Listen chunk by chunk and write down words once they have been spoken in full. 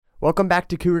Welcome back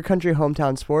to Cougar Country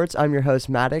Hometown Sports. I'm your host,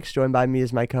 Maddox. Joined by me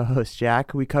is my co-host,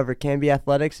 Jack. We cover Canby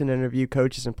athletics and interview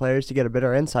coaches and players to get a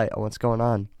better insight on what's going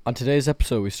on. On today's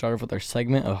episode, we start off with our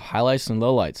segment of highlights and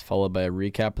lowlights, followed by a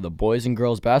recap of the boys and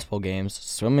girls basketball games,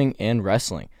 swimming, and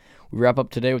wrestling. We wrap up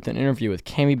today with an interview with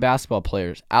Canby basketball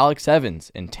players Alex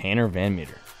Evans and Tanner Van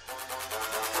Meter.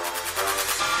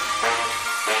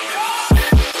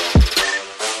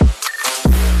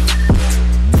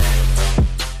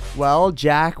 Well,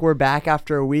 Jack, we're back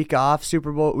after a week off.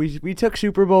 Super Bowl. We took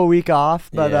Super Bowl week off,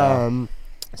 but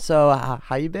So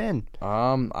how you been?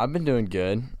 I've been doing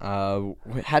good.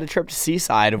 We had a trip to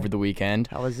Seaside over the weekend.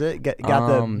 How was it?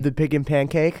 Got the pig and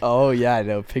pancake? Oh yeah, I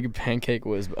know. Pig and pancake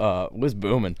was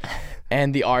booming,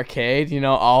 and the arcade,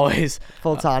 always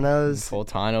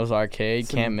Fultano's arcade.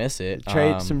 Can't miss it.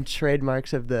 Some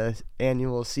trademarks of the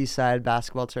annual Seaside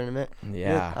basketball tournament.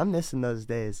 Yeah, dude, I'm missing those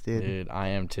days, dude. Dude, I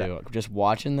am too. Just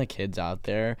watching the kids out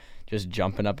there just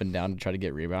jumping up and down to try to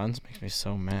get rebounds makes me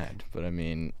so mad. But I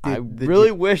mean, dude, I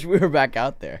really wish we were back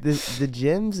out there. The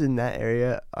gyms in that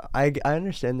area, I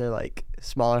understand they're like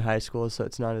smaller high schools, so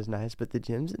it's not as nice, but the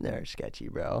gyms in there are sketchy,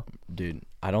 bro. Dude,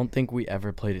 I don't think we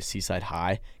ever played at Seaside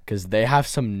High because they have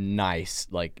some nice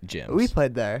gyms. We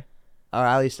played there. Or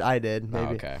at least I did, maybe.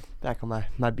 Oh, okay. Back on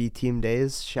my B team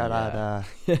days. Shout out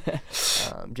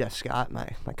Jeff Scott, my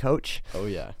coach. Oh,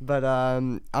 yeah. But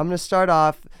I'm going to start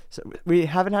off. So we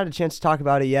haven't had a chance to talk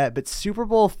about it yet, but Super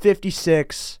Bowl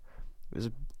 56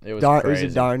 it was a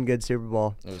darn good Super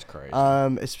Bowl. It was crazy.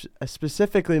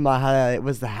 Specifically, my highlight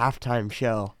was the halftime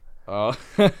show. My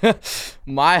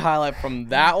highlight from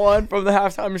the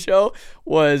halftime show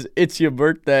was "It's Your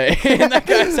Birthday" and that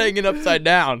guy's hanging upside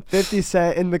down. 50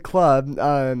 Cent in the club,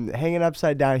 hanging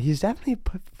upside down. He's definitely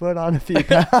put on a few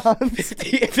pounds.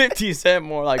 50 Cent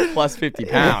more like plus 50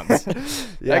 pounds.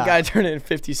 Yeah. That guy turned in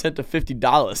 50 Cent to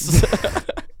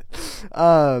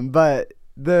 $50. But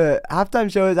the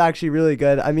halftime show is actually really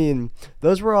good. I mean,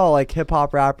 those were all like hip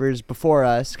hop rappers before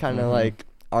us, kind of like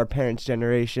our parents'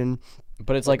 generation.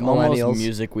 But it's like almost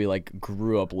music we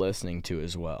grew up listening to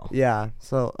as well. Yeah.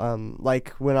 So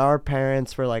when our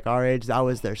parents were like our age, that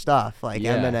was their stuff.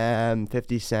 Eminem,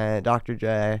 50 Cent, Dr.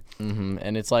 Dre.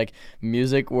 And it's like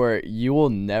music where you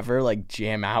will never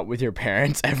jam out with your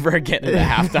parents ever again at a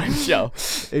halftime show.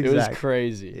 Exactly. It was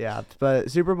crazy. Yeah.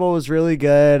 But Super Bowl was really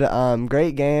good.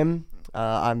 Great game.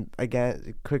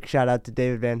 Quick shout out to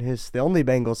David Van Hoos, the only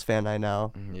Bengals fan I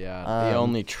know. Yeah, the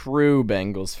only true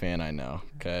Bengals fan I know,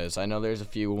 because I know there's a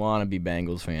few wannabe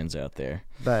Bengals fans out there.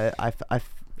 But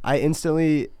I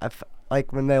instantly,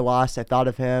 when they lost, I thought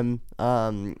of him.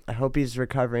 I hope he's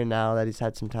recovering now that he's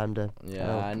had some time to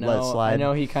let it slide. I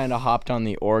know he kind of hopped on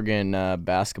the Oregon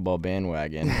basketball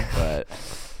bandwagon, but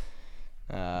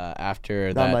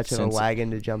after that, not much of a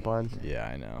wagon to jump on. Yeah,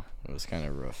 I know. It was kind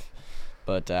of rough.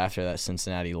 But after that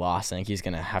Cincinnati loss, I think he's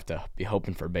going to have to be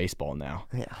hoping for baseball now.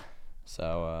 Yeah.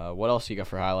 So what else you got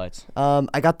for highlights?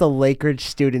 I got the Lakeridge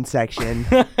student section.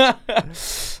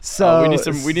 So we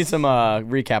need some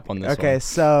recap on this. Okay,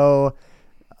 so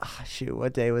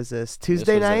what day was this?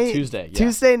 Tuesday night? Tuesday, yeah.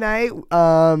 Tuesday night,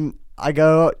 I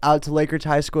go out to Lakeridge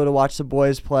High School to watch the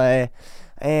boys play.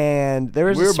 And there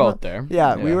was we were both there.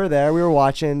 Yeah, we were there. We were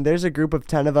watching. There's a group of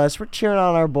 10 of us. We're cheering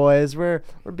on our boys. We're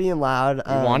being loud.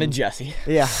 We wanted Jesse.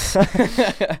 Yeah. It's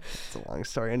a long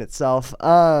story in itself.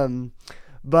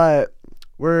 But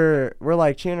we're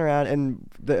cheering around, and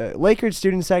the Lakers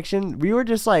student section, we were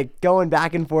just going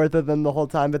back and forth with them the whole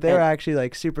time, but they were actually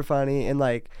super funny and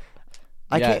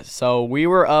so we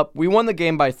were up. We won the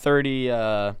game by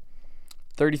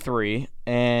 33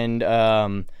 and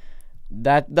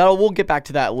we'll get back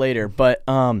to that later, but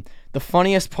the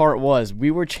funniest part was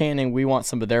we were chanting, we want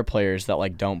some of their players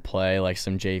that don't play,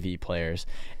 some JV players,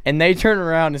 and they turn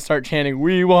around and start chanting,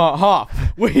 we want Hoff,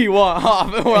 and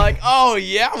we're like, oh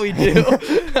yeah, we do.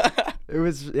 It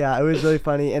was really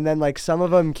funny. And then some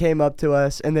of them came up to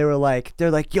us and they're like,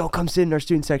 yo, come sit in our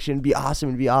student section, it'd be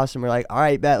awesome. We're like, all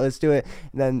right, bet, let's do it.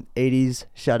 And then 80s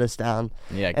shut us down.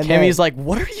 Yeah, Cammy's like,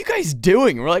 what are you guys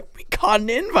doing? We're like, we caught an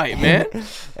invite, man.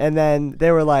 And then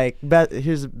they were like,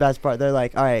 here's the best part, they're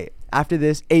like, all right, after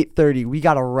this, 8:30, we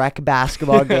got a rec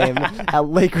basketball game at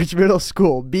Lakeridge Middle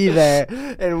School. Be there.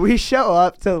 And we show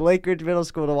up to Lakeridge Middle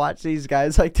School to watch these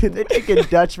guys. Dude, they're taking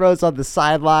Dutch rows on the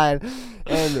sideline.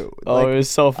 And it was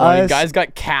so funny. Guys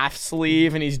got calf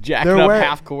sleeve, and he's jacking up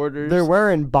half quarters. They're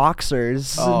wearing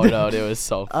boxers. Oh, no, it was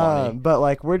so funny.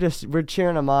 But, we're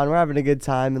cheering them on. We're having a good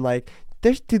time. And,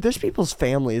 there's people's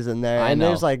families in there. I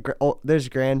know. There's, there's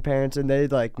grandparents, and they,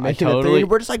 making a three.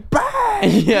 We're just bang!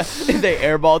 Yeah, they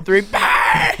airball three,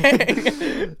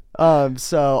 bang!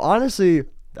 So, honestly,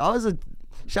 that was a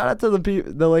shout out to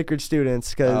the Lakers students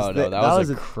because that was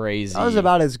a crazy. That was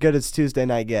about as good as Tuesday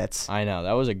night gets. I know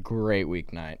that was a great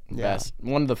weeknight. Yeah. Best,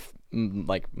 one of the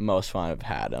most fun I've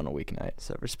had on a weeknight.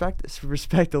 So respect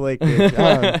the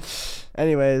Lakers.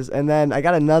 Anyways, and then I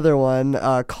got another one.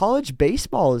 College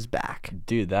baseball is back.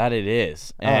 Dude, that it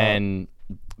is, and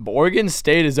Oregon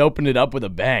State has opened it up with a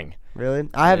bang. Really?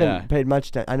 I haven't paid much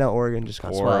attention. I know Oregon just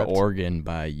got swept. Oregon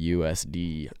by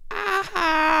USD.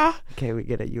 Okay, we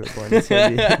get it. You were born in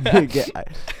San Diego.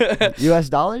 U.S.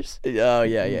 dollars? Oh,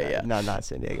 yeah. No, not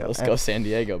San Diego. Let's go San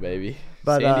Diego, baby.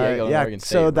 But San Diego and Oregon State.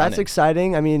 So that's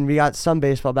exciting. I mean, we got some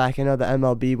baseball back. I know the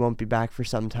MLB won't be back for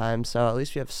some time, so at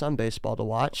least we have some baseball to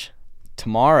watch.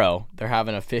 Tomorrow, they're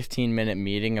having a 15-minute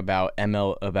meeting about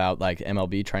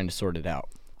MLB trying to sort it out.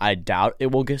 I doubt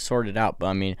it will get sorted out, but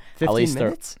I mean, 15 at least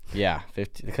minutes?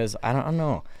 50, because I don't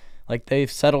know. Like,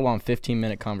 they've settled on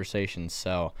 15-minute conversations,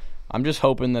 so I'm just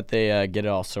hoping that they get it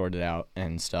all sorted out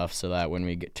and stuff so that when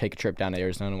we take a trip down to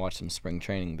Arizona and watch some spring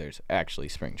training, there's actually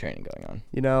spring training going on.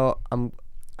 You know,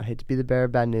 I hate to be the bearer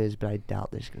of bad news, but I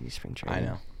doubt there's going to be spring training. I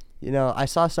know. You know, I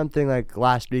saw something like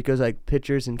last week. It was like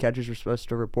pitchers and catchers were supposed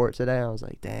to report today. I was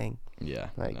like, dang. Yeah,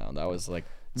 like, no, that was like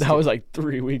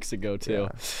 3 weeks ago too. Yeah,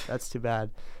 that's too bad.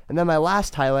 And then my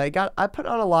last highlight, I put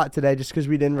on a lot today just because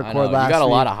we didn't record last week. You got a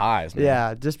lot of highs, man.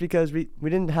 Yeah, just because we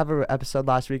didn't have an episode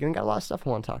last week and got a lot of stuff I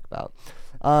want to talk about.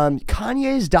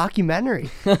 Kanye's documentary.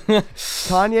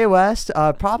 Kanye West,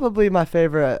 probably my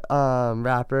favorite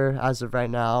rapper as of right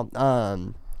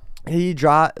now. He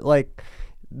dropped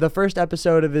the first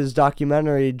episode of his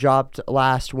documentary dropped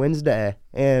last Wednesday,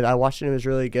 and I watched it. It was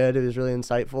really good. It was really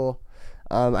insightful.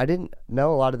 I didn't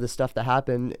know a lot of the stuff that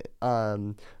happened.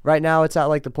 Right now, it's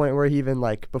at the point where he even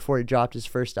before he dropped his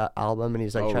first album, and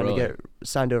he's trying to get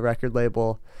signed to a record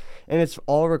label, and it's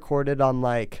all recorded on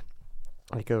a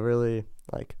really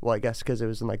I guess because it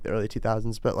was in the early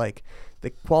 2000s, but the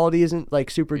quality isn't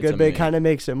super good, but it kind of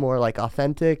makes it more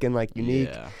authentic and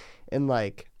unique, and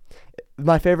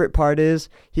my favorite part is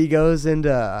he goes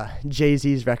into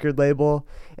Jay-Z's record label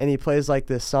and he plays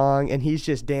this song and he's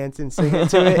just dancing, singing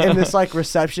to it, and this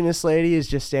receptionist lady is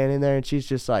just standing there and she's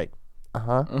just and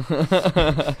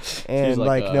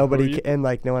nobody and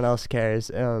no one else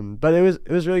cares. But it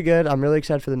was really good. I'm really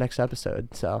excited for the next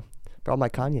episode. So for all my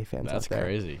Kanye fans out there. That's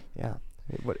crazy. Yeah.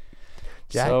 What,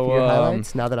 Jack, your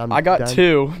highlights? Now that I got done?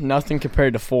 2, nothing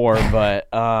compared to 4, but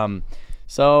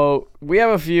so we have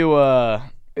a few.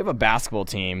 We have a basketball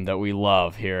team that we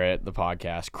love here at the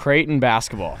podcast, Creighton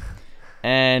basketball.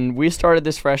 And we started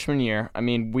this freshman year. I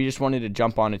mean, we just wanted to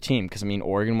jump on a team because,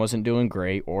 Oregon wasn't doing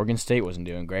great. Oregon State wasn't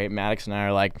doing great. Maddox and I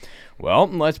are like, well,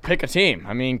 let's pick a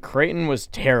team. Creighton was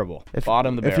terrible.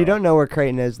 Bottom of the barrel. If you don't know where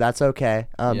Creighton is, that's okay.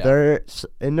 They're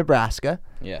in Nebraska.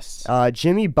 Yes.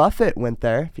 Jimmy Buffett went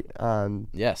there.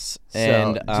 Yes.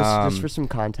 And just for some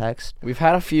context, we've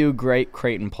had a few great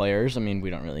Creighton players. We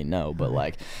don't really know,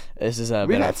 but this is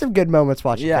we've had some good moments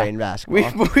watching Creighton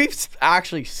basketball. We've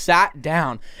actually sat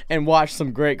down and watched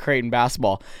some great Creighton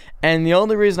basketball. And the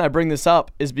only reason I bring this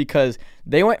up is because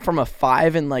they went from a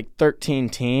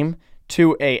 5-13 team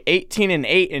to a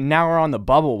 18-8, and now we're on the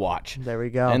bubble watch. There we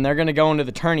go. And they're going to go into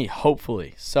the tourney,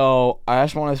 hopefully. So I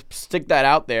just want to stick that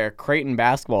out there. Creighton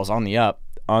basketball is on the up,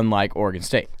 unlike Oregon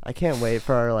State. I can't wait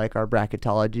for our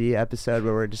bracketology episode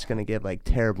where we're just going to give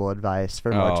terrible advice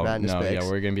for March Madness picks. Yeah,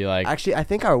 we're going to be Actually, I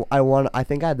think I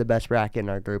think I had the best bracket in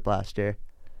our group last year.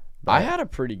 But I had a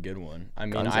pretty good one.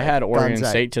 I had Oregon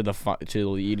State to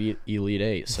the Elite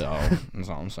 8, so that's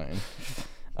all I'm saying.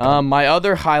 My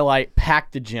other highlight,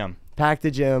 Pack the Gym. Pack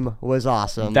the Gym was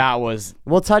awesome.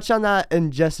 We'll touch on that in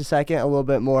just a second, a little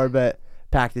bit more, but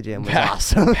Pack the Gym was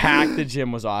awesome. Pack the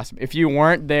Gym was awesome. If you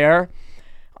weren't there,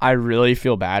 I really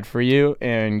feel bad for you,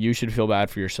 and you should feel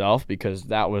bad for yourself because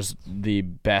that was the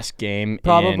best game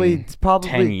in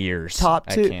 10 years top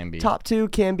at two, Canby. Top 2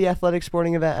 Canby athletic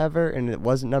sporting event ever, and it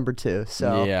wasn't number 2.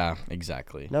 So yeah,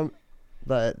 exactly.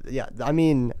 But yeah, the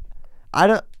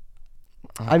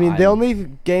only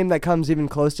game that comes even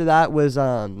close to that was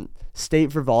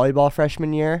state for volleyball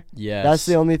freshman year. Yes. That's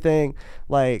the only thing.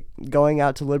 Going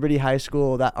out to Liberty High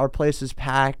School, that our place is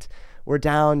packed. We're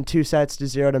down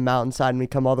 2-0 to Mountainside, and we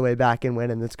come all the way back and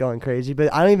win, and it's going crazy.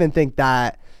 But I don't even think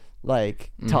that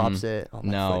tops it. Oh,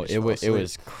 no, it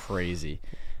was crazy.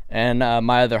 And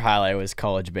my other highlight was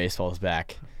college baseball is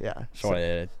back. Yeah. Just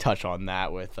wanted to touch on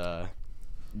that with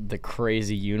the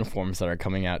crazy uniforms that are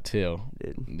coming out too.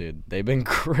 Dude, they've been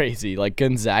crazy.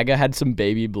 Gonzaga had some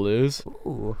baby blues.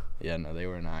 Ooh. Yeah, no, they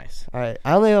were nice. All right,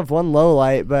 I only have one low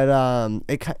light, but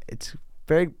it's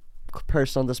very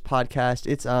personal, this podcast.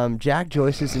 It's Jack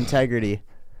Joyce's integrity.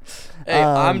 Hey,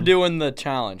 I'm doing the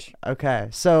challenge. Okay,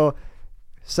 so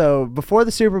So before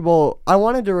the Super Bowl, I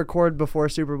wanted to record before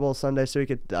Super Bowl Sunday so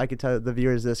I could tell the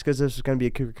viewers this because this was going to be a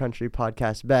Cougar Country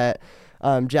podcast bet.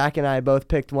 Jack and I both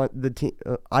picked the team.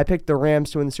 I picked the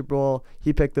Rams to win the Super Bowl.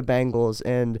 He picked the Bengals,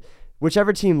 and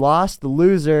whichever team lost, the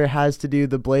loser has to do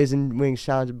the Blazing Wings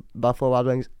Challenge, Buffalo Wild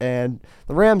Wings, and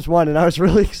the Rams won, and I was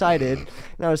really excited.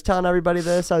 And I was telling everybody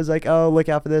this. I was like, oh, look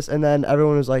out for this. And then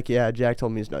everyone was like, yeah, Jack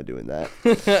told me he's not doing that.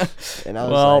 And I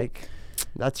was like,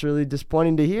 that's really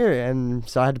disappointing to hear. And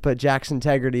so I had to put Jack's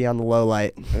integrity on the low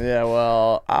light. Yeah,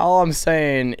 well, all I'm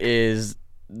saying is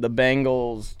the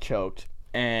Bengals choked,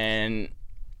 and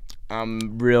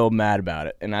I'm real mad about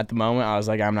it. And at the moment, I was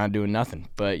like, I'm not doing nothing.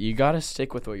 But you got to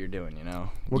stick with what you're doing, you know?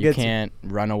 You can't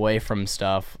run away from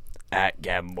stuff at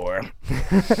Gabor.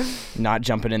 Not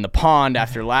jumping in the pond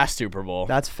after last Super Bowl.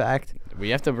 That's fact. We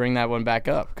have to bring that one back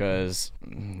up because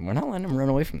we're not letting them run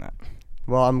away from that.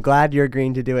 Well, I'm glad you're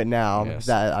agreeing to do it now Yes.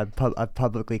 that I've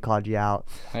publicly called you out.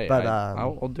 Hey, but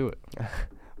I'll do it.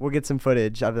 We'll get some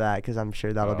footage of that because I'm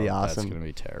sure that'll be awesome. That's going to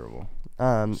be terrible.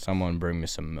 Someone bring me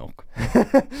some milk.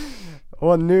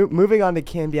 Well, moving on to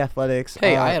Canby Athletics.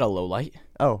 Hey, I had a low light.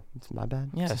 Oh, it's my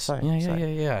bad. Yes. Sorry.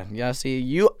 Yeah,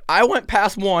 see, I went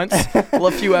past once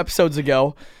a few episodes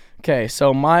ago. Okay,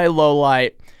 so my low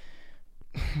light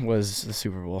was the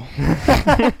Super Bowl.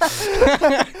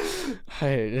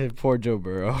 Hey, poor Joe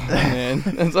Burrow, man.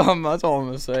 That's all I'm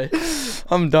going to say.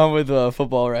 I'm done with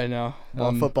football right now.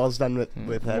 Well, football's done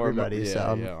with everybody.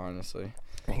 Yeah, honestly.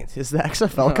 Is the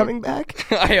XFL coming back?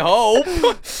 I hope.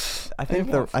 I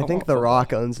think the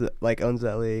Rock owns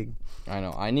that league. I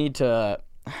know. I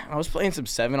was playing some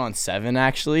 7-on-7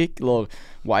 actually. A little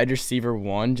wide receiver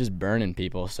 1, just burning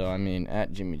people. So I mean,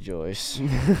 at Jimmy Joyce.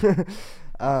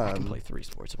 I can play 3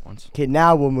 sports at once. Okay,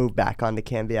 now we'll move back on to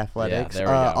Canby Athletics. Yeah, there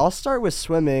we go. I'll start with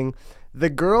swimming.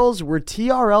 The girls were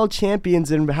TRL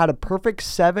champions and had a perfect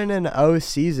 7-0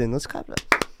 season. Let's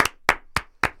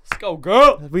go,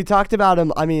 girl. We talked about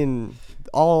them. I mean,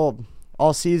 all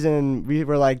season we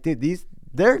were like, dude,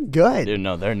 they're good. Dude,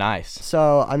 no, they're nice.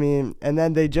 So I mean, and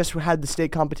then they just had the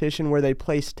state competition where they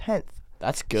placed 10th.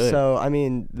 That's good. So I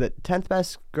mean, the 10th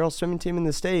best girls swimming team in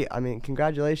the state. I mean,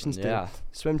 congratulations to the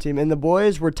swim team. And the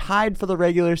boys were tied for the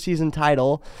regular season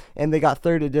title, and they got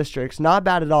third at districts. Not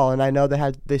bad at all. And I know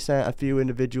they sent a few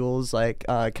individuals like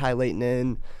Kai Layton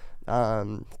in,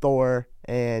 Thor,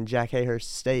 and Jack Hayhurst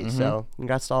State. Mm-hmm. So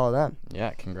congrats to all of them.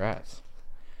 Yeah, congrats.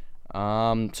 So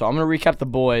I'm gonna recap the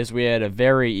boys. We had a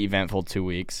very eventful 2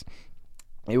 weeks.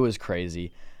 It was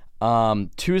crazy.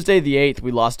 Tuesday the 8th,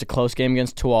 we lost a close game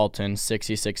against Tualatin,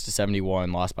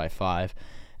 66-71, lost by 5.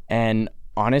 And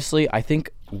honestly, I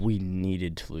think we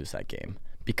needed to lose that game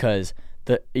because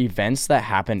the events that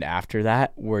happened after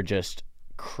that were just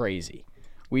crazy.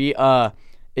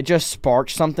 It just sparked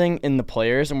something in the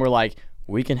players, and we're like,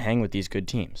 we can hang with these good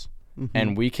teams. Mm-hmm.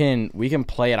 And we can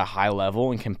play at a high level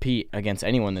and compete against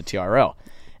anyone in the TRL.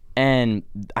 And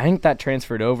I think that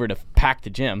transferred over to Pack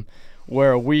the Gym,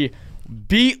 where we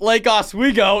beat Lake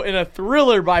Oswego in a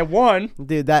thriller by 1.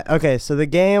 Dude, so the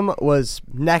game was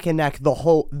neck and neck the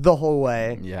whole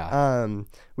way. Yeah.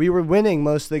 We were winning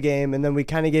most of the game, and then we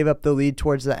kind of gave up the lead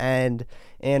towards the end,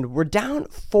 and we're down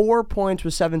 4 points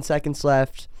with 7 seconds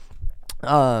left.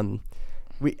 Alex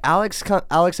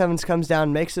Evans comes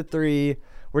down, makes a 3.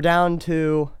 We're down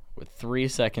 2 with 3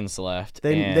 seconds left.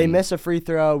 They miss a free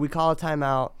throw. We call a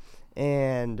timeout,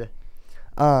 and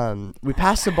we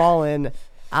pass the ball in.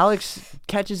 Alex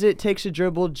catches it, takes a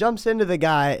dribble, jumps into the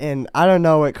guy, and I don't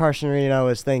know what Carson Reno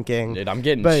was thinking. Dude, I'm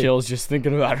getting chills just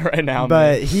thinking about it right now,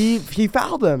 but man. he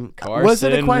fouled him.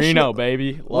 Carson Reno,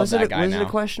 baby. Love that guy now. Was it a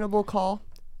questionable call?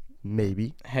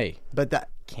 Maybe. Hey, but that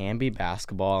Canby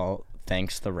basketball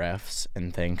thanks the refs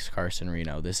and thanks Carson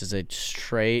Reno. This is a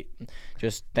straight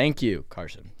just thank you,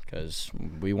 Carson, because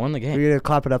we won the game. We're going to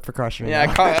clap it up for Carson Reno.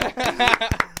 Yeah, clap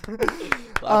it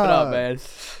up, man.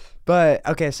 But,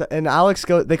 okay, so, and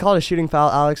they called a shooting foul.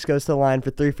 Alex goes to the line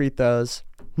for 3 free throws.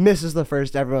 Misses the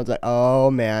first. Everyone's like, oh,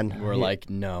 man. We're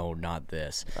like, no, not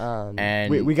this.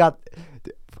 And we got,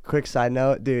 quick side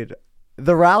note, dude,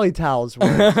 the rally towels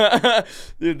were.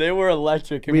 Dude, they were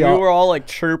electric. And we were all like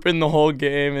chirping the whole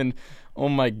game. And, oh,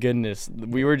 my goodness,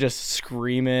 we were just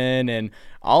screaming. And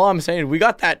all I'm saying, we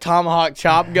got that tomahawk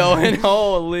chop going.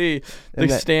 Holy. The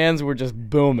stands were just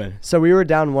booming. So we were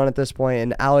down 1 at this point,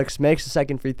 and Alex makes the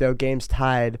second free throw. Game's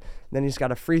tied. Then he's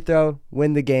got a free throw,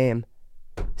 win the game,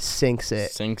 sinks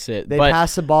it. They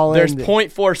pass the ball in. There's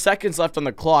 0.4 seconds left on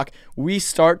the clock. We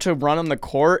start to run on the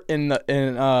court, and the AD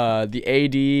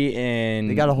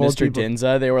and Mr.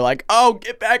 Dinza, they were like, oh,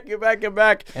 get back.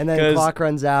 And then clock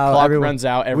runs out. Everyone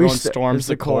storms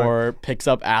the court, picks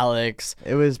up Alex.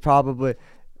 It was probably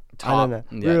I don't know.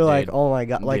 We were like, oh my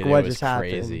god, like what just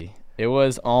happened? Crazy. It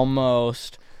was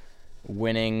almost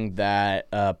winning that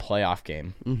playoff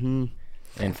game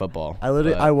in football.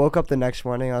 I woke up the next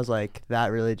morning. I was like,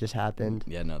 that really just happened.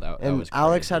 Yeah, no, that and was crazy.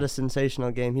 Alex had a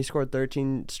sensational game. He scored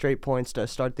 13 straight points to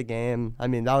start the game. I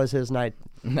mean, that was his night.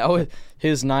 That was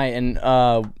his night, and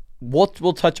we'll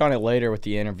touch on it later with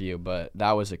the interview, but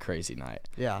that was a crazy night.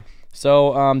 Yeah.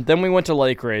 So then we went to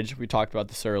Lake Ridge. We talked about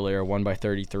this earlier. Won by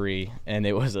 33, and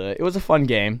it was a fun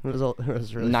game. It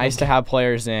was really nice fun. to have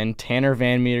players in. Tanner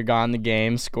Van Meter got in the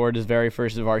game, scored his very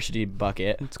first varsity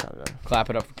bucket. It's kind of Clap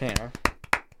it up for Tanner.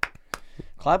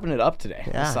 Clapping it up today.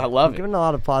 yeah. I love it. Giving a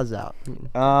lot of applause out.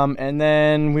 And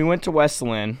then we went to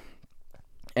Westland,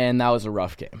 and that was a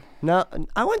rough game. No,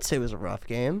 I wouldn't say it was a rough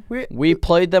game. We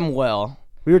played them well.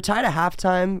 We were tied at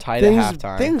halftime.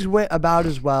 Things went about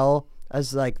as well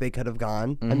as like they could have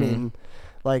gone. I mean,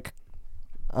 like,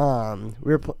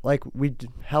 we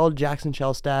held Jackson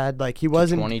Shellstad. Like he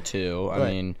wasn't 22. Like, I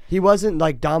mean, he wasn't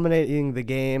like dominating the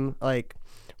game. Like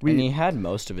and he had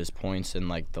most of his points in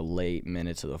like the late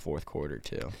minutes of the fourth quarter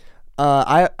too.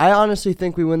 I honestly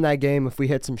think we win that game if we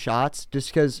hit some shots, just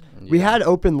because we had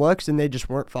open looks and they just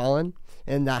weren't falling,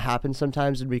 and that happens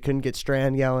sometimes, and we couldn't get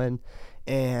Strand going,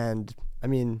 and I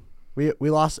mean we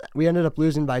lost. We ended up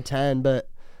losing by 10, but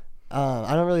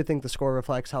I don't really think the score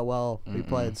reflects how well we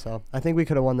played. So I think we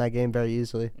could have won that game very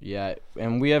easily. Yeah,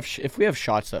 and if we have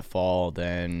shots that fall,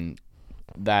 then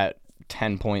that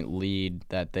 10-point lead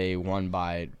that they won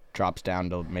by drops down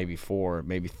to maybe 4,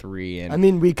 maybe 3. And I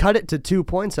mean, we cut it to 2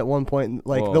 points at one point,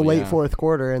 like the late fourth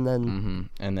quarter, and then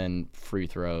and then free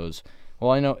throws.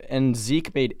 Well, I know, and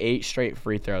Zeke made 8 straight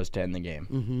free throws to end the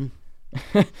game.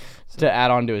 To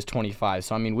add on to his 25.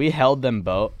 So I mean, we held them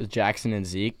both, Jackson and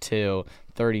Zeke, to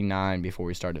 39 before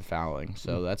we started fouling.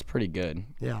 So that's pretty good.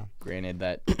 Yeah. Granted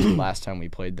that last time we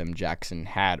played them, Jackson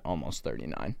had almost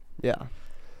 39. Yeah.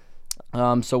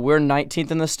 So we're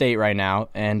 19th in the state right now,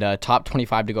 and top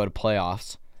 25 to go to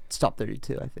playoffs. It's top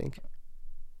 32, I think.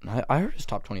 I heard it's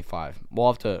top 25. We'll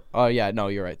have to. Oh yeah, no,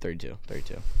 you're right. 32.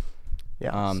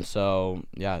 Yeah. So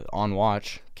yeah, on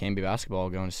watch, Canby basketball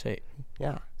going to state.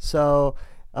 Yeah. So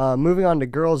moving on to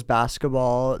girls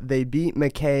basketball, they beat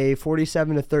McKay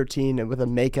 47-13 with a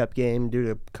makeup game due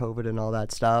to COVID and all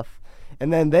that stuff.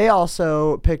 And then they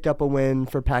also picked up a win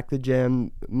for Pack the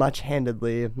Gym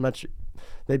handedly.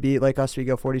 They beat Lake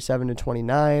Oswego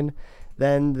 47-29.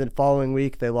 Then the following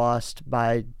week they lost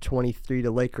by 23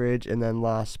 to Lake Ridge, and then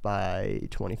lost by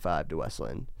 25 to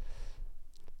Westland.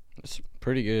 It's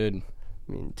pretty good.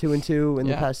 I mean, 2-2 in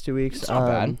the past 2 weeks. It's not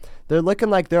bad. They're looking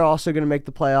like they're also going to make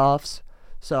the playoffs.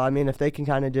 So I mean, if they can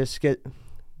kind of just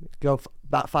go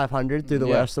about 500 through the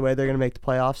rest of the way, they're going to make the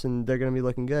playoffs, and they're going to be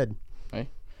looking good. Right.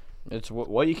 It's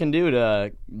what you can do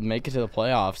to make it to the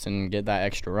playoffs and get that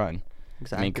extra run.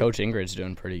 Exactly. I mean, Coach Ingrid's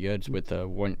doing pretty good with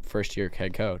the first-year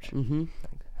head coach.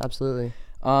 Absolutely.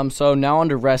 So now on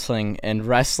to wrestling, and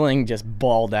wrestling just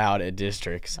balled out at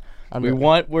districts.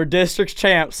 We're districts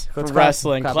champs for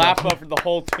wrestling. Clap up for the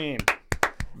whole team.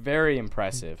 Very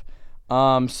impressive.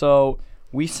 So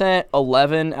we sent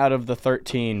 11 out of the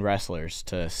 13 wrestlers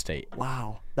to state.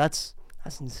 Wow, that's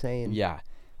insane. Yeah.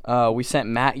 We sent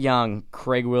Matt Young,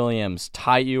 Craig Williams,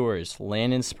 Ty Ewers,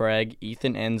 Landon Sprague,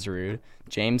 Ethan Ensrud,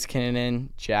 James Kinnanen,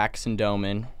 Jackson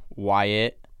Doman,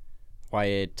 Wyatt,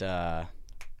 we'll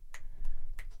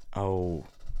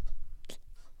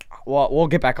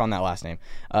get back on that last name.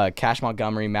 Cash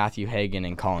Montgomery, Matthew Hagan,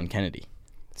 and Colin Kennedy.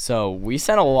 So we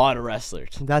sent a lot of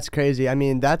wrestlers. That's crazy. I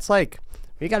mean, that's like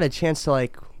we got a chance to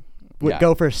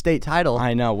go for a state title.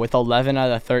 I know. With 11 out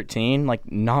of 13,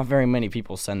 not very many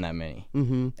people send that many.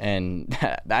 And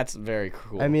that's very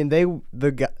cool. I mean, they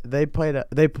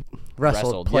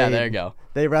wrestled. Yeah, there you go.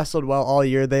 They wrestled well all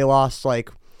year. They lost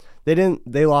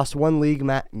they lost one league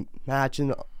match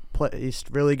and placed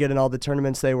really good in all the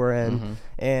tournaments they were in.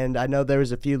 And I know there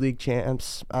was a few league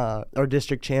champs or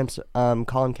district champs,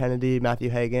 Colin Kennedy, Matthew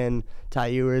Hagan, Ty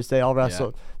Ewers. They all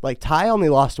wrestled. Ty only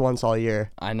lost once all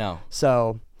year. I know.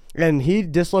 So, and he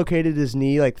dislocated his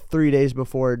knee 3 days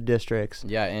before districts.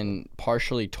 Yeah, and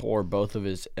partially tore both of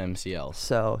his MCLs.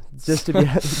 So just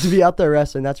to be out there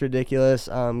wrestling, that's ridiculous.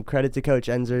 Credit to Coach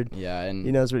Ensrud. Yeah, and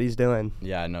he knows what he's doing.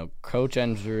 Yeah, no, Coach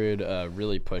Ensrud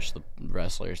really pushed the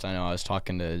wrestlers. I know I was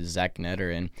talking to Zach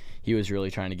Netter, and he was really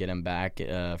trying to get him back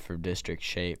for district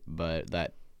shape, but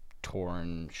that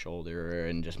torn shoulder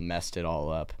and just messed it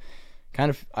all up.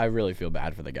 I really feel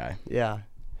bad for the guy. Yeah.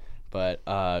 But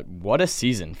what a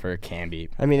season for Canby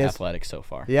athletics so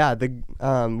far. Yeah,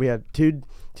 we have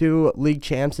two league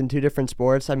champs in 2 different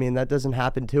sports. I mean, that doesn't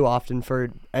happen too often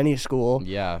for any school.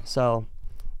 Yeah. So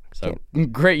So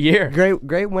great year.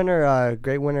 Great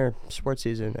winter sports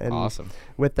season. And Awesome.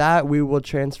 with that, we will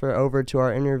transfer over to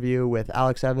our interview with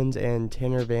Alex Evans and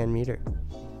Tanner Van Meter.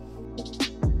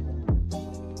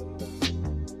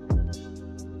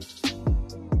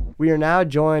 We are now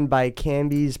joined by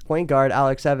Canby's point guard,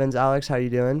 Alex Evans. Alex, how you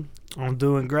doing? I'm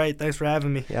doing great. Thanks for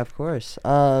having me. Yeah, of course.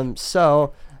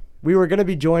 So we were gonna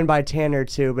be joined by Tanner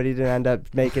too, but he didn't end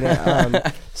up making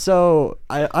it. So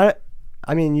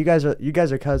I mean, you guys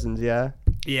are cousins, yeah?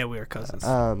 Yeah, we are cousins.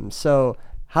 So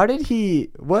how did he?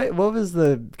 What was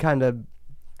the kind of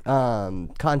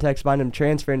context behind him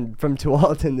transferring from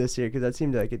Tualatin this year? Because that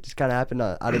seemed like it just kind of happened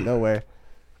out of nowhere.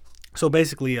 So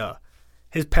basically,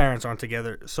 his parents aren't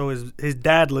together. So his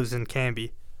dad lives in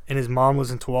Canby, and his mom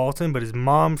lives in Tualatin. But his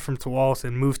mom from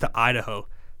Tualatin moved to Idaho,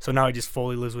 so now he just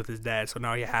fully lives with his dad. So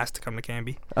now he has to come to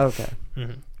Canby. Okay.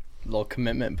 Mm-hmm. Little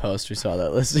commitment post. We saw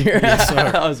that this year. Yes,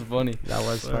 sir. That was funny. That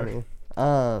was funny.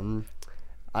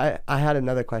 I had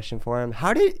another question for him.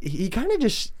 How did he kind of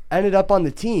just ended up on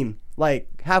the team like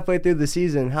halfway through the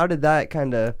season? How did that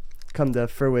kind of come to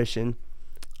fruition?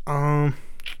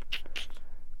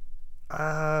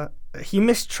 He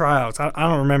missed tryouts. I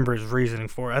don't remember his reasoning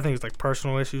for it. I think it's like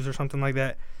personal issues or something like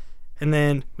that. And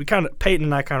then Peyton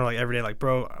and I kind of like every day, like,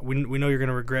 bro, we know you're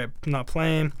gonna regret not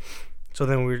playing. So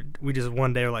then we just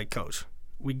one day were like, Coach,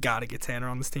 we gotta get Tanner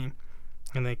on this team.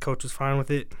 And then Coach was fine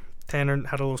with it. Tanner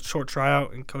had a little short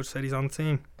tryout, and Coach said he's on the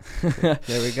team.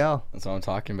 There we go. That's what I'm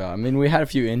talking about. I mean, we had a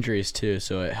few injuries too,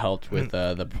 so it helped with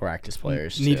the practice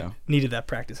players too. Needed that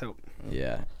practice help.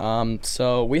 Yeah.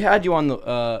 So we had you on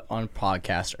the on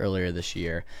podcast earlier this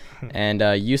year, and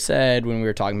you said when we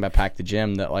were talking about Pack the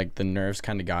Gym that like the nerves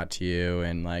kind of got to you,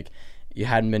 and like you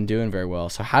hadn't been doing very well.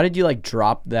 So how did you like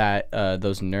drop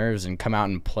those nerves and come out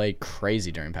and play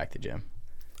crazy during Pack the Gym?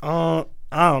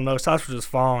 I don't know. Shots were just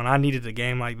falling. I needed a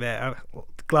game like that.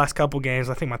 The last couple games,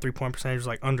 I think my 3-point percentage was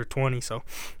like under 20, so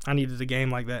I needed a game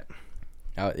like that.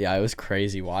 Yeah, it was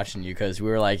crazy watching you because we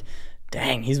were like,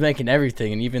 dang, he's making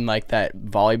everything. And even like that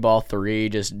volleyball 3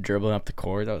 just dribbling up the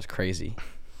court, that was crazy.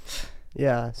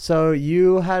 Yeah. So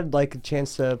you had like a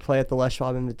chance to play at the Les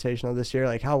Schwab Invitational this year.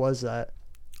 Like, how was that?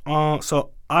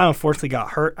 So I unfortunately got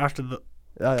hurt after the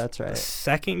that's right.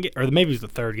 second game, or maybe it was the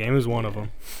third game. It was one of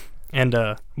them. And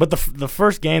but the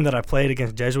first game that I played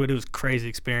against Jesuit, it was a crazy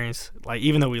experience. Like,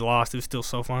 even though we lost, it was still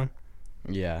so fun.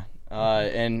 Yeah.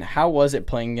 And how was it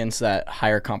playing against that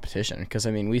higher competition? Because,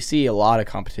 I mean, we see a lot of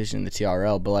competition in the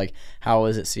TRL, but, like, how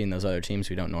was it seeing those other teams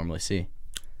we don't normally see?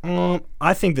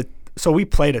 I think that – so we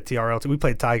played at TRL. We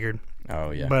played Tigard.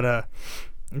 Oh, yeah. But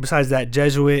besides that,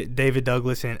 Jesuit, David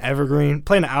Douglas, and Evergreen,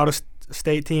 playing an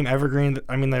out-of-state team, Evergreen,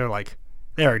 I mean,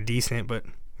 they are decent, but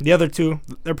the other two,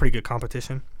 they're pretty good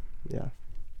competition. Yeah.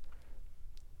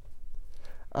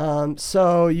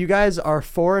 So you guys are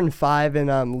 4-5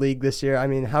 in league this year. I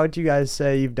mean, how would you guys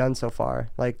say you've done so far?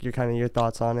 Like, your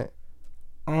thoughts on it?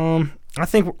 I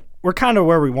think we're kind of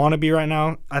where we want to be right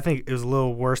now. I think it was a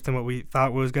little worse than what we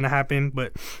thought was going to happen,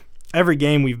 but every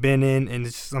game we've been in, and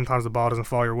it's sometimes the ball doesn't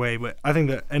fall your way. But I think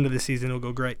the end of the season will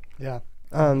go great. Yeah.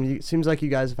 It seems like you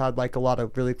guys have had like a lot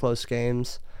of really close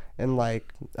games, and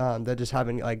like that just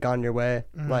haven't like gone your way.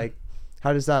 Mm-hmm. Like,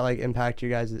 how does that like impact you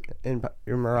guys in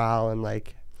your morale and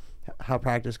like how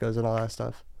practice goes and all that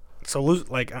stuff? So,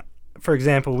 for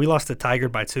example, we lost to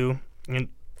Tigard by 2, and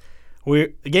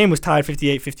the game was tied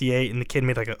 58-58, and the kid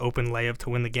made like an open layup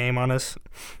to win the game on us.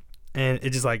 And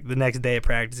it just like the next day at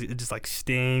practice, it just like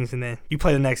stings, and then you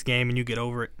play the next game and you get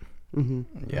over it. Mm-hmm.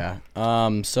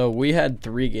 Yeah. So we had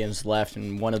 3 games left,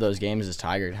 and one of those games is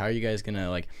Tigard. How are you guys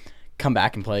gonna like come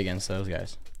back and play against those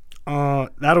guys?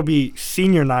 That'll be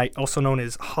senior night, also known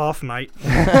as Hoff night.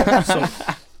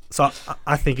 So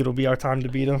I think it'll be our time to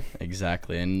beat them.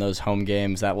 Exactly, and those home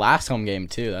games, that last home game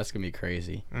too, that's gonna be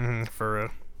crazy. For real.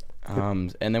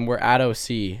 And then we're at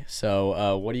OC.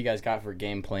 So what do you guys got for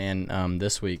game plan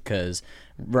this week? Because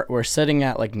we're sitting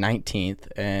at like 19th,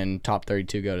 and top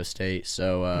 32 go to state.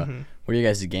 So what are you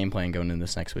guys' game plan going in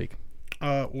this next week?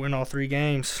 Win all 3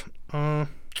 games.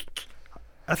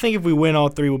 I think if we win all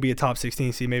 3, we'll be a top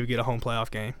 16 seed. Maybe get a home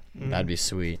playoff game. That'd be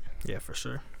sweet. Yeah, for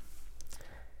sure.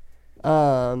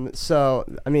 So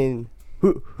I mean,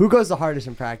 who goes the hardest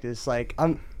in practice? Like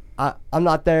I'm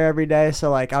not there every day,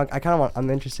 so like I'm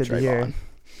interested to hear.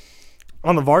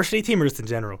 On the varsity team or just in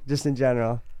general? Just in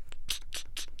general.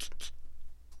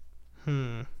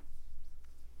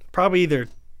 Probably either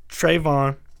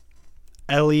Trayvon,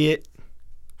 Elliott,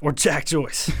 or Jack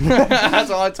Joyce. That's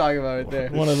all I'm talking about right there.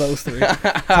 One of those 3.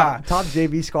 Top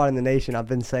JV squad in the nation. I've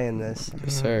been saying this.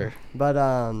 Yes, sir. But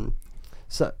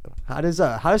So how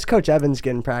does Coach Evans get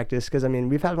in practice? Because I mean,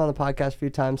 we've had him on the podcast a few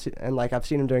times, and like I've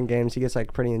seen him during games. He gets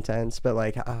like pretty intense. But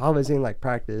like, how is he in like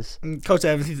practice? Coach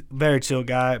Evans, he's a very chill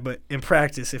guy, but in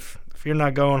practice, if you're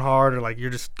not going hard or like you're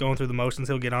just going through the motions,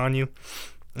 he'll get on you.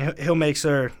 He'll make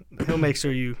sure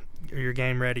you're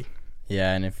game ready.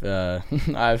 Yeah, and if I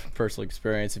have personal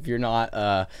experience, if you're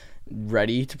not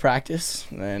ready to practice,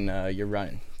 then you're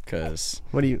running. Cause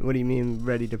what do you mean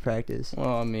ready to practice?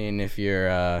 Well, I mean if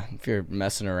you're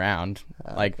messing around,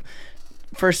 like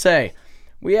first say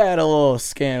we had a little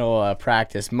scandal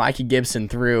practice. Mikey Gibson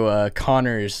threw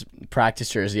Connor's practice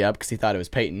jersey up because he thought it was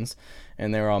Peyton's,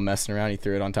 and they were all messing around. He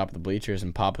threw it on top of the bleachers,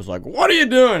 and Pop was like, "What are you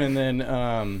doing?" And then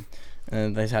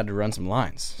and they had to run some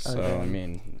lines. So I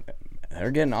mean,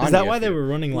 they're getting on. Is that why they were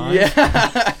running lines?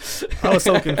 Yeah. I was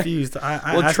so confused. I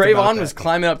asked Trayvon about was that.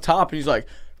 climbing up top, and he's like,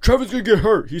 Trevor's going to get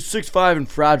hurt. He's 6'5" and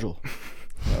fragile.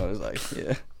 I was like,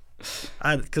 yeah.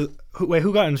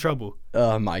 Who got in trouble?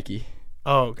 Mikey.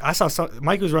 Oh, I saw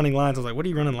Mike was running lines. I was like, what are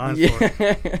you running lines for?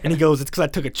 And he goes, it's because I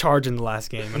took a charge in the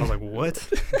last game. And I was like, what?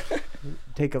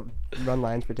 Run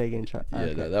lines for taking a charge. Yeah,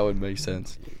 okay. that would make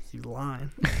sense. You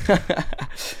lying.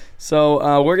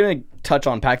 So we're going to touch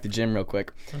on Pack the Gym real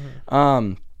quick.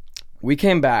 Mm-hmm. We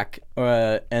came back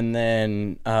and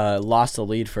then lost the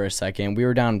lead for a second. We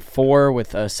were down 4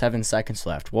 with 7 seconds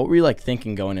left. What were you like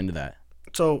thinking going into that?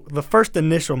 So the first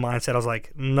initial mindset, I was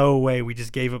like, no way, we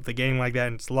just gave up the game like that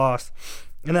and it's lost.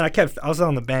 And then I was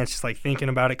on the bench just like thinking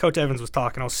about it. Coach Evans was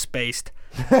talking. I was spaced.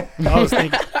 I was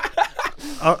thinking.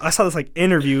 I saw this like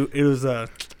interview. It was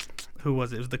who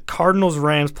was it? It was the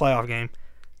Cardinals-Rams playoff game,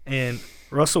 and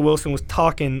Russell Wilson was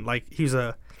talking like he was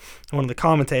one of the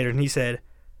commentators, and he said,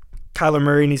 Kyler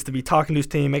Murray needs to be talking to his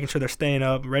team, making sure they're staying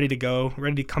up, ready to go,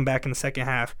 ready to come back in the second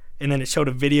half. And then it showed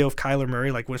a video of Kyler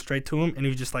Murray, like went straight to him, and he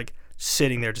was just like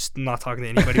sitting there, just not talking to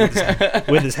anybody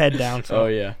with his head down. So oh,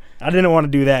 yeah. I didn't want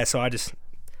to do that, so I just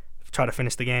tried to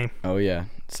finish the game. Oh, yeah.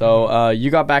 So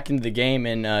you got back into the game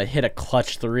and hit a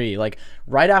clutch 3. Like,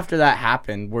 right after that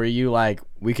happened, were you like,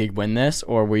 we could win this,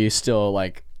 or were you still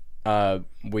like,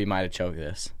 we might have choked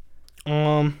this?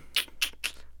 Right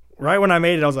when I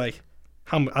made it, I was like,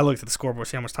 I looked at the scoreboard,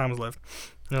 see how much time was left,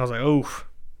 and I was like, oh,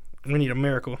 we need a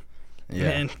miracle.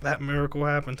 Yeah. And that miracle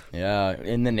happened. Yeah,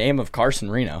 in the name of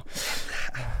Carson Reno.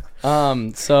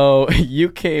 So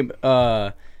you came,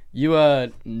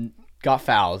 you got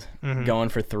fouled going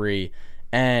for 3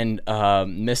 and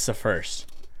missed the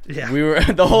first. Yeah.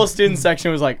 The whole student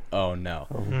section was like, oh no.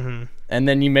 Mm-hmm. And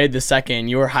then you made the second.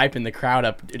 You were hyping the crowd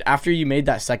up. After you made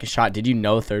that second shot, did you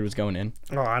know the third was going in?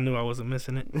 Oh, I knew I wasn't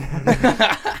missing it.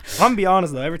 I'm going to be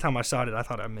honest, though. Every time I shot it, I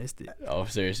thought I missed it. Oh,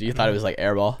 seriously? You thought it was like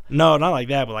air ball? No, not like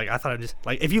that, but like I thought I just –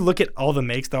 like if you look at all the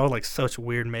makes, they're all like such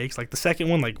weird makes. Like the second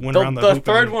one like went around the hoop.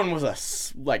 The third one was a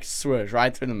swoosh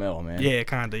right through the middle, man. Yeah,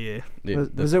 kind of, yeah.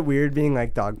 Dude, was it weird being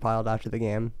like dogpiled after the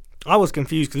game? I was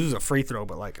confused because it was a free throw,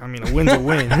 but like, I mean, a win's a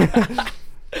win.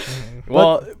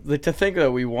 Well, to think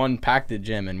that we won Pack the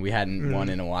Gym and we hadn't won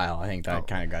in a while, I think that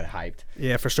kind of got hyped.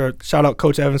 Yeah, for sure. Shout out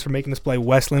Coach Evans for making us play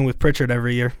Westland with Pritchard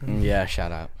every year. Yeah,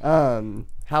 shout out.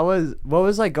 What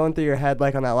was like going through your head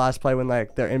like on that last play when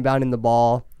like they're inbounding the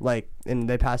ball like and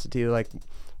they pass it to you? Like,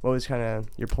 what was kind of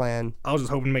your plan? I was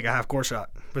just hoping to make a half court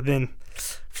shot, but then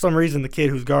for some reason the kid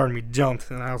who's guarding me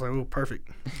jumped, and I was like, "Oh, perfect."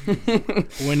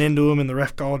 Went into him, and the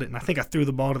ref called it, and I think I threw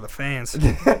the ball to the fans.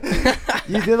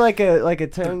 You did like a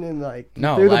turn and like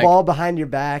threw the ball behind your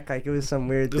back, like it was some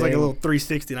weird. It was thing. like a little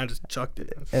 360, and I just chucked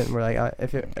it. And we're like,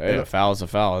 if a foul's a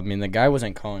foul. I mean, the guy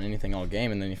wasn't calling anything all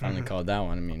game, and then he finally called that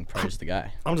one. I mean, praise the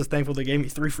guy. I'm just thankful they gave me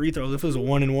 3 free throws. If it was a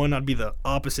 1-and-1, I'd be the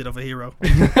opposite of a hero.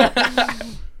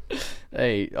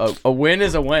 Hey, a win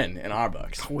is a win in our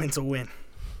books. A win's a win,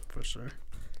 for sure.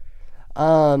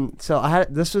 So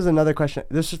this was another question.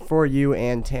 This is for you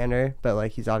and Tanner, but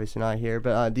like he's obviously not here.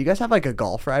 But do you guys have like a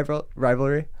golf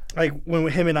rivalry? Like when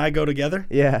him and I go together?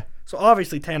 Yeah. So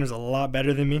obviously Tanner's a lot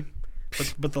better than me,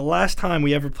 but the last time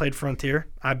we ever played Frontier,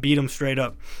 I beat him straight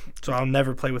up. So I'll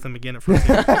never play with him again at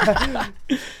Frontier.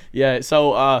 Yeah.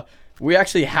 So we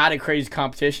actually had a crazy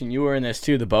competition. You were in this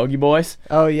too, the Bogey Boys.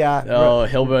 Oh yeah. Oh,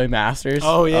 Hillbilly Masters.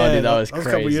 Oh yeah. Oh, dude, that was crazy.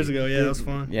 A couple years ago. Yeah, that was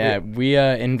fun. Yeah, we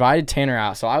invited Tanner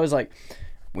out. So I was like,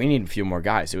 we need a few more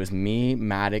guys. It was me,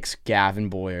 Maddox, Gavin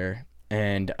Boyer,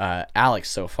 and Alex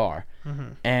so far.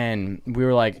 And we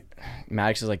were like,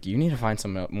 Maddox is like, you need to find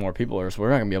some more people, or else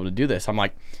we're not gonna be able to do this. I'm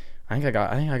like, I think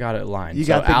I got it lined.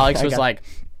 So Alex was like,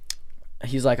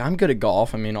 he's like, I'm good at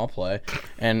golf. I mean, I'll play,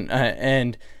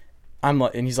 and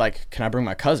he's like, can I bring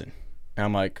my cousin? And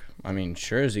I'm like, I mean,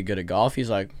 sure. Is he good at golf? He's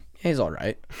like, he's all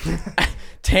right.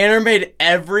 Tanner made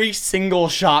every single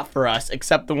shot for us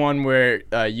except the one where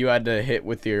you had to hit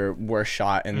with your worst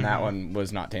shot, and that one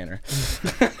was not Tanner.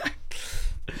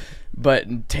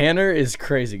 But Tanner is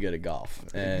crazy good at golf,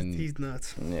 and He's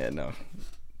nuts. yeah, no,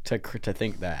 to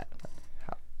think that.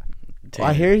 Well,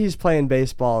 I hear he's playing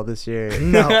baseball this year.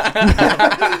 No.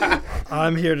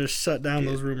 I'm here to shut down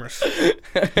those rumors.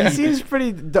 He seems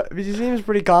pretty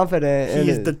confident. He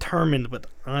is and determined, but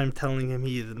I'm telling him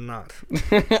he is not.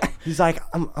 he's like,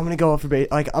 I'm gonna go up for base.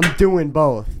 Like, I'm doing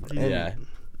both. And Yeah.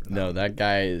 No, that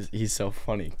guy he's so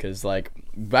funny because, like,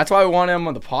 that's why we want him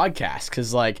on the podcast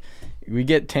because, like, we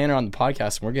get Tanner on the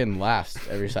podcast and we're getting laughs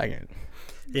every second.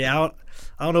 Yeah,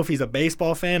 I don't know if he's a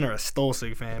baseball fan or a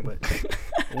Stolzig fan, but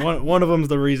one of them's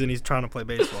the reason he's trying to play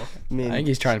baseball. I mean, I think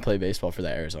he's trying to play baseball for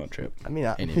that Arizona trip. I mean,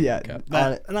 Indian yeah. Cup.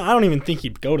 No, I don't even think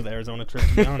he'd go to the Arizona trip,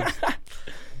 to be honest. Not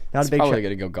He's a big. probably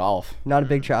gonna go golf. Not a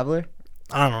big traveler.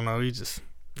 I don't know. He's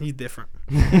different.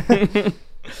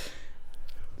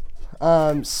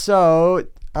 So,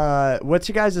 what's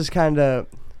your guys' kind of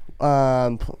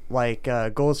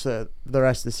goals for the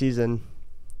rest of the season?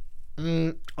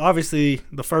 Obviously,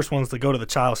 the first one's to go to the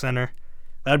Child Center.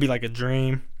 That'd be like a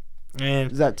dream. And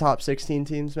Does that top 16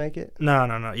 teams make it? no.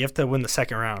 You have to win the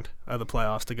second round of the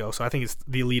playoffs to go. So I think it's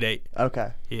the Elite Eight.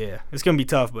 Okay. Yeah, it's gonna be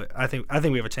tough, but I think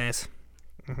we have a chance.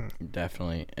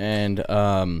 Definitely. And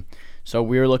so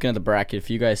we were looking at the bracket. If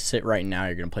you guys sit right now,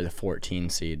 you're gonna play the 14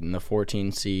 seed, and the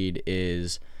 14 seed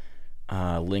is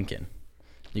Lincoln.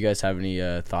 You guys have any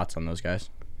thoughts on those guys?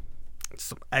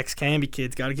 Some ex-Canby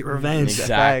kids got to get revenge.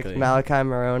 Exactly. Like Malachi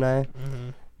Moroni. Mm-hmm.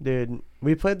 Dude,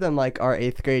 we played them like our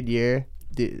 8th grade year.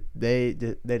 Dude, they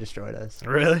destroyed us.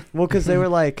 Really? Well, because they were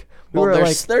like, Well, they're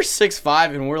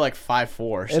 6'5" and we're like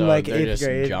 5'4", so In, like, they're 8th just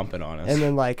grade. jumping on us. and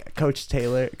then like Coach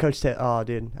Taylor. Oh,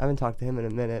 dude, I haven't talked to him in a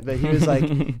minute, but he was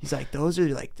like, those are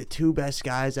like the 2 best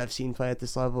guys I've seen play at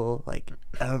this level like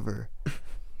ever.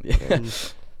 Yeah.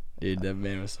 And, Dude, that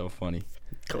man was so funny.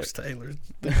 Coach Taylor's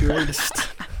the greatest.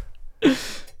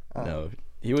 No,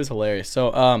 he was hilarious.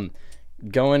 So,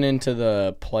 going into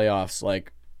the playoffs,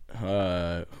 like,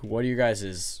 what are you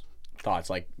guys' thoughts?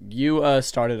 Like, you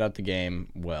started out the game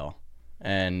well,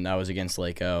 and that was against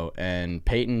Lake O, and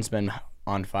Peyton's been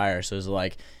on fire. So, is it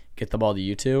like get the ball to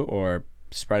you two, or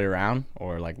spread it around,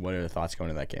 or like what are the thoughts going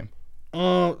into that game?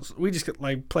 We just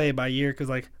like play it by ear because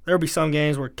like there'll be some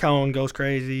games where Kellen goes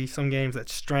crazy, some games that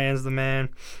Strands the man,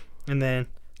 and then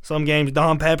some games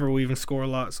Don Pepper will even score a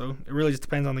lot. So it really just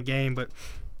depends on the game. But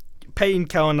Peyton,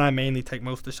 Kellen, and I mainly take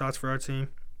most of the shots for our team.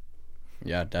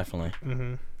 Yeah, definitely.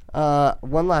 Mm-hmm. I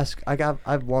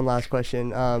have one last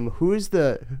question. Who's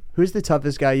the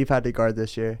toughest guy you've had to guard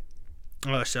this year?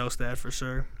 Shellstad for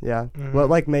sure. Yeah.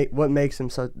 Mhm. What makes him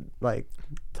so like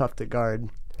tough to guard?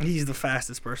 He's the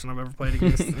fastest person I've ever played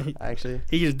against. Actually.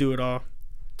 He can just do it all.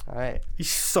 All right. He's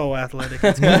so athletic.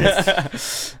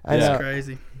 It's I know.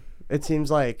 crazy. It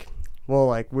seems like, well,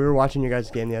 like we were watching your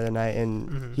guys' game the other night,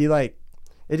 and he like,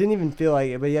 it didn't even feel like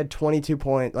it, but he had 22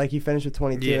 points. Like he finished with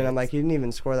 22, and I'm like, he didn't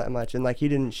even score that much, and like he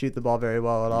didn't shoot the ball very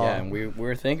well at all. Yeah, and we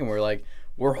were thinking, we're like,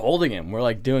 we're holding him. We're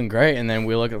like doing great, and then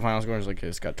we look at the final score and it's like,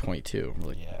 it's got 22. We're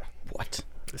like, what?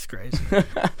 It's crazy.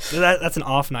 That's an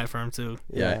off night for him too.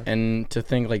 Yeah, and to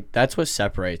think like that's what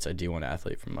separates a D1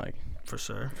 athlete from like For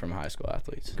sure. from high school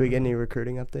athletes. Can we get any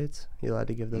recruiting updates? You allowed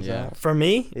to give those Yeah. out? For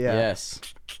me, Yeah. Yes.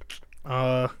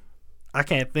 I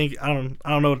can't think. I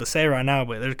don't know what to say right now,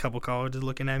 but there's a couple colleges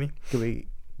looking at me. Do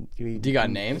you got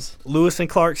names? Lewis and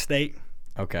Clark State,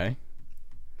 Okay.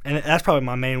 and that's probably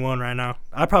my main one right now.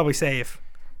 I'd probably say if.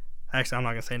 Actually, I'm not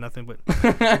gonna say nothing, but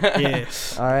yeah,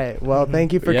 All right. Well,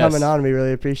 thank you for Yes. coming on. We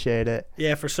really appreciate it.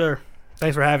 yeah, for sure.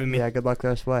 Thanks for having me. Yeah. Good luck the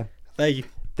rest of the way. Thank you.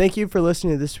 Thank you for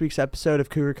listening to this week's episode of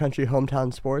Cougar Country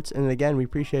Hometown Sports. And again, we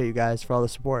appreciate you guys for all the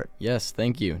support. Yes,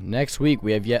 thank you. Next week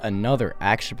we have yet another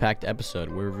action-packed episode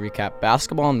where we recap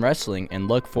basketball and wrestling and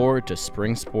look forward to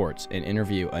spring sports and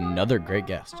interview another great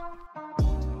guest.